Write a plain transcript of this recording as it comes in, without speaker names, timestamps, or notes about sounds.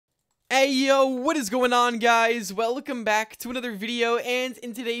Hey yo, what is going on, guys? Welcome back to another video, and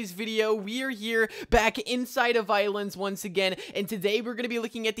in today's video we are here back inside of Islands once again, and today we're going to be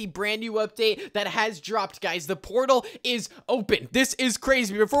looking at the brand new update that has dropped, guys. The portal is open. This is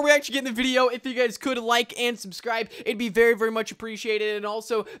crazy. Before we actually get in the video, if you guys could like and subscribe, it'd be very, very much appreciated, and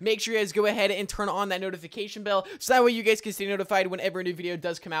also make sure you guys go ahead and turn on that notification bell so that way you guys can stay notified whenever a new video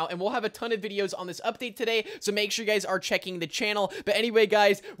does come out, and we'll have a ton of videos on this update today, so make sure you guys are checking the channel. But anyway,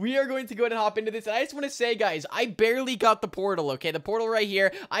 guys, we are going to go ahead and hop into this, and I just want to say, guys, I barely got the portal, okay? The portal right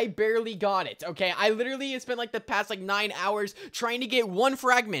here, I barely got it, okay? I literally spent like the past 9 hours trying to get one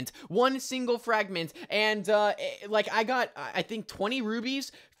single fragment, and I got I think 20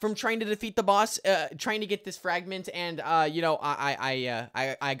 rubies from trying to defeat the boss, trying to get this fragment, and you know,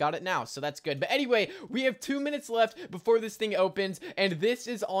 I got it now, so that's good. But anyway, we have 2 minutes left before this thing opens, and this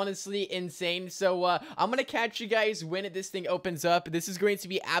is honestly insane. So I'm gonna catch you guys when this thing opens up. This is going to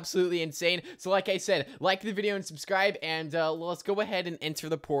be absolutely insane. So like I said, like the video and subscribe, and let's go ahead and enter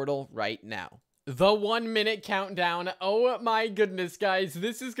the portal right now. The 1 minute countdown. Oh my goodness, guys,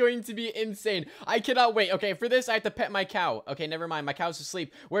 this is going to be insane. I cannot wait. Okay, for this I have to pet my cow. Okay, never mind, my cow's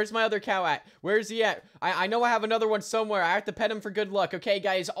asleep. Where's my other cow at? Where's he at? I know I have another one somewhere. I have to pet him for good luck. Okay,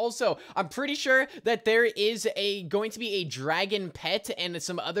 guys, also I'm pretty sure that there is going to be a dragon pet and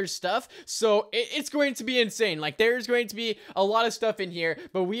some other stuff, so it's going to be insane. Like, there's going to be a lot of stuff in here,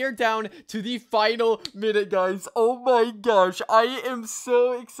 but we are down to the final minute, guys. Oh my gosh, I am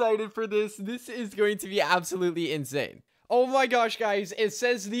so excited for this. This is going to be absolutely insane. Oh my gosh, guys, it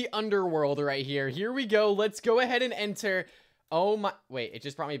says the Underworld right here. Here we go. Let's go ahead and enter. Oh my, wait, it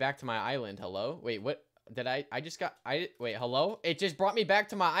just brought me back to my island. Hello? Wait, what did wait, hello? It just brought me back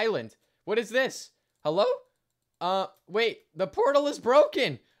to my island. What is this? Hello? Wait, the portal is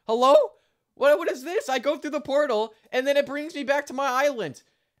broken. Hello? What is this? I go through the portal and then it brings me back to my island.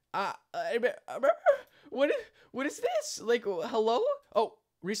 What is this? Like, hello? Oh,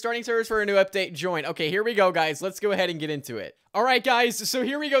 restarting servers for a new update. Join. Okay, here we go, guys. Let's go ahead and get into it. All right, guys. So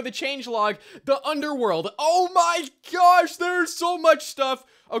here we go. The changelog, the Underworld. Oh my gosh, there's so much stuff.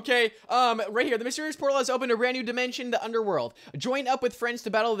 Okay, right here, the mysterious portal has opened a brand new dimension, the Underworld. Join up with friends to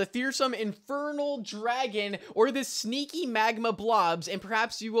battle the fearsome infernal dragon or the sneaky magma blobs, and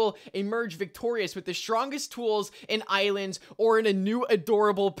perhaps you will emerge victorious with the strongest tools in Islands or in a new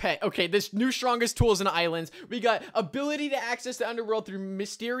adorable pet. Okay, this new strongest tools in Islands. We got ability to access the Underworld through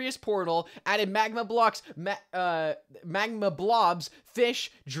mysterious portal, added magma blocks, magma blobs,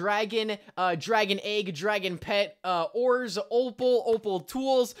 fish, dragon, dragon egg, dragon pet, ores, opal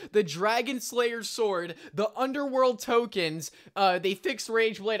tools, the Dragon Slayer sword, the Underworld tokens, they fixed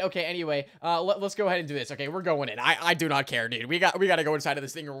Rage Blade. Okay, anyway, let's go ahead and do this. Okay, we're going in. I do not care, dude. We gotta go inside of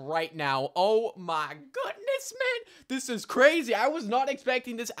this thing right now. Oh my goodness, man. This is crazy. I was not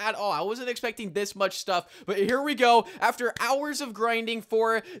expecting this at all. I wasn't expecting this much stuff, but here we go. After hours of grinding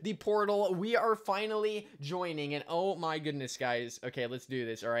for the portal, we are finally joining, and oh my goodness, guys. Okay, let's do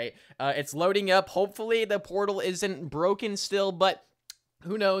this. All right, it's loading up. Hopefully the portal isn't broken still, but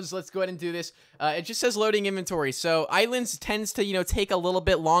who knows? Let's go ahead and do this. It just says loading inventory. So Islands tends to, you know, take a little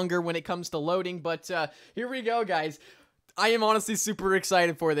bit longer when it comes to loading. But here we go, guys. I am honestly super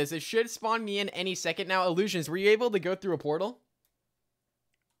excited for this. It should spawn me in any second now. Illusions, were you able to go through a portal?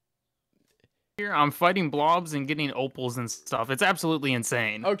 Here, I'm fighting blobs and getting opals and stuff. It's absolutely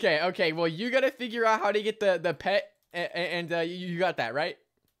insane. Okay. Well, you got to figure out how to get the pet, and you got that, right?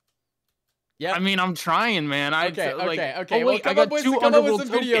 Yeah. I mean, I'm trying, man. Okay. Oh, Well, wait, come up with some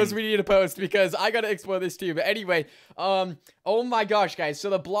videos we need to post because I gotta explore this too. But anyway, oh my gosh, guys.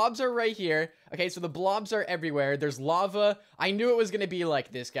 So the blobs are right here. Okay, so the blobs are everywhere. There's lava. I knew it was gonna be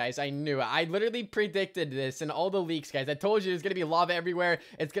like this, guys. I knew it. I literally predicted this in all the leaks, guys. I told you there's gonna be lava everywhere.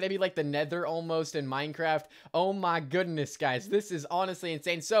 It's gonna be like the Nether almost in Minecraft. Oh my goodness, guys. This is honestly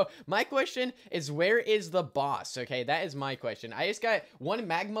insane. So my question is, where is the boss? Okay, that is my question. I just got 1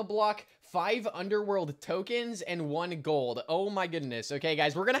 magma block, 5 Underworld tokens, and 1 gold. Oh my goodness. Okay,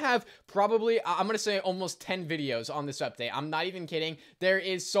 guys, we're gonna have probably, I'm gonna say almost 10 videos on this update. I'm not even kidding. There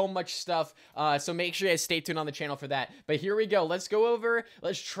is so much stuff, so make sure you guys stay tuned on the channel for that. But here we go. Let's go over,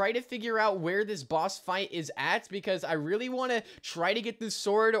 let's try to figure out where this boss fight is at, because I really want to try to get the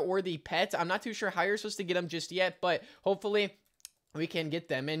sword or the pet. I'm not too sure how you're supposed to get them just yet, but hopefully we can get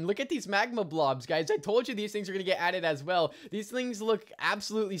them. And look at these magma blobs, guys. I told you these things are gonna get added as well. These things look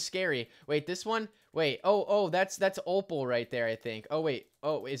absolutely scary. Wait, this one? Wait, oh, that's opal right there, I think. Oh, wait.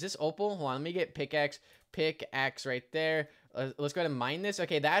 Oh, is this opal? Hold on, let me get pickaxe right there. Let's go ahead and mine this.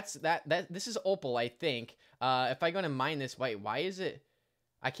 Okay, this is opal, I think. If I go to mine this, wait, why is it?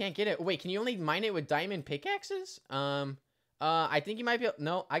 I can't get it. Wait, can you only mine it with diamond pickaxes? I think you might be.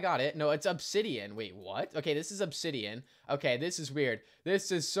 No, I got it. No, it's obsidian. Wait, what? Okay, this is obsidian. Okay, this is weird.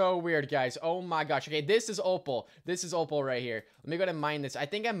 This is so weird, guys. Oh my gosh. Okay, this is opal. This is opal right here. Let me go ahead and mine this. I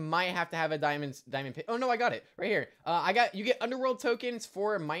think I might have to have a diamond pit. Oh no, I got it right here. You get underworld tokens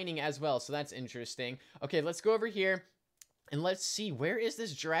for mining as well, so that's interesting. Okay, let's go over here. And let's see, where is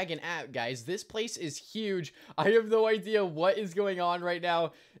this dragon at, guys? This place is huge. I have no idea what is going on right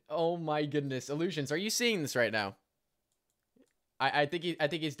now. Oh my goodness. Illusions, are you seeing this right now? I think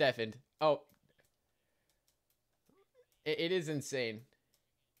he's deafened. Oh. It is insane.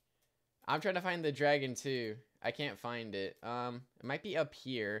 I'm trying to find the dragon too. I can't find it. It might be up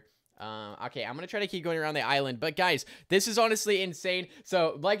here. Okay, I'm gonna try to keep going around the island, but guys, this is honestly insane.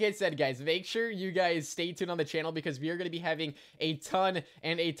 So like I said, guys, make sure you guys stay tuned on the channel because we are gonna be having a ton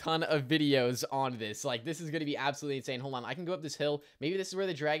of videos on this. Like, this is gonna be absolutely insane. Hold on, I can go up this hill. Maybe this is where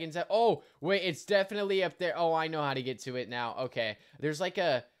the dragon's at. Oh wait, it's definitely up there. Oh, I know how to get to it now. Okay, there's like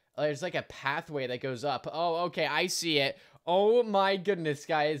a pathway that goes up. Oh, okay, I see it. Oh my goodness,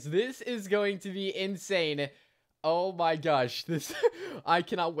 guys, this is going to be insane. Oh my gosh, this I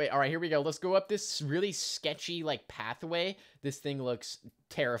cannot wait. All right, here we go. Let's go up this really sketchy like pathway. This thing looks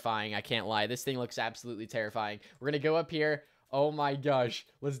terrifying. I can't lie. This thing looks absolutely terrifying. We're gonna go up here. Oh my gosh,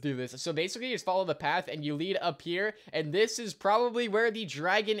 let's do this. So basically, you just follow the path and you lead up here, and this is probably where the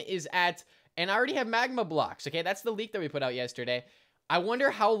dragon is at. And I already have magma blocks. Okay, that's the leak that we put out yesterday. I wonder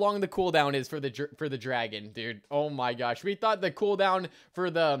how long the cooldown is for the dragon, dude. Oh my gosh, we thought the cooldown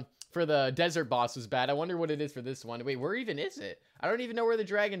for the desert boss was bad. I wonder what it is for this one. Wait, where even is it? I don't even know where the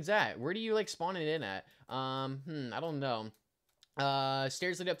dragon's at. Where do you like spawn it in at? I don't know.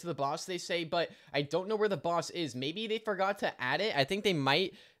 Stairs lead up to the boss, they say, but I don't know where the boss is. Maybe they forgot to add it. I think they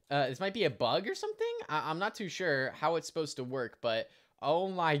might. This might be a bug or something. I'm not too sure how it's supposed to work, but oh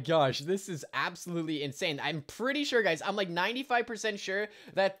my gosh, this is absolutely insane. I'm pretty sure, guys, I'm like 95% sure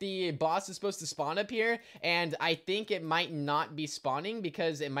that the boss is supposed to spawn up here, and I think it might not be spawning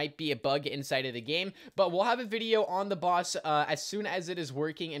because it might be a bug inside of the game, but we'll have a video on the boss as soon as it is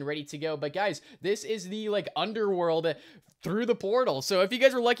working and ready to go. But guys, this is the like underworld through the portal. So if you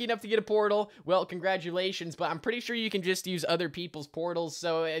guys were lucky enough to get a portal, well, congratulations, but I'm pretty sure you can just use other people's portals.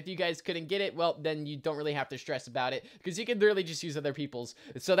 So if you guys couldn't get it, well, then you don't really have to stress about it because you can literally just use other people's.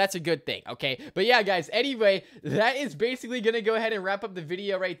 So that's a good thing, okay? But yeah, guys, anyway, that is basically gonna go ahead and wrap up the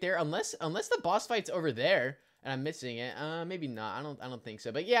video right there, unless the boss fight's over there and I'm missing it. Maybe not. I don't think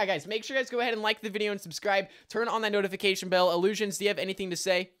so. But yeah, guys, make sure you guys go ahead and like the video and subscribe. Turn on that notification bell. Illusions, do you have anything to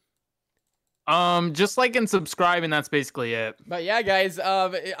say? Just like and subscribe, and that's basically it. But yeah, guys,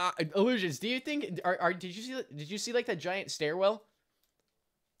 Illusions, do you think did you see like that giant stairwell?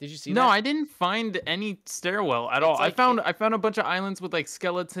 Did you see that? No, I didn't find any stairwell at all. Like, I found a bunch of islands with like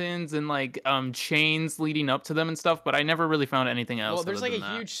skeletons and like chains leading up to them and stuff, but I never really found anything else. Well, there's like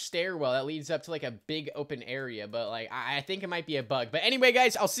a huge stairwell that leads up to like a big open area, but like I think it might be a bug. But anyway,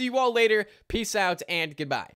 guys, I'll see you all later. Peace out and goodbye.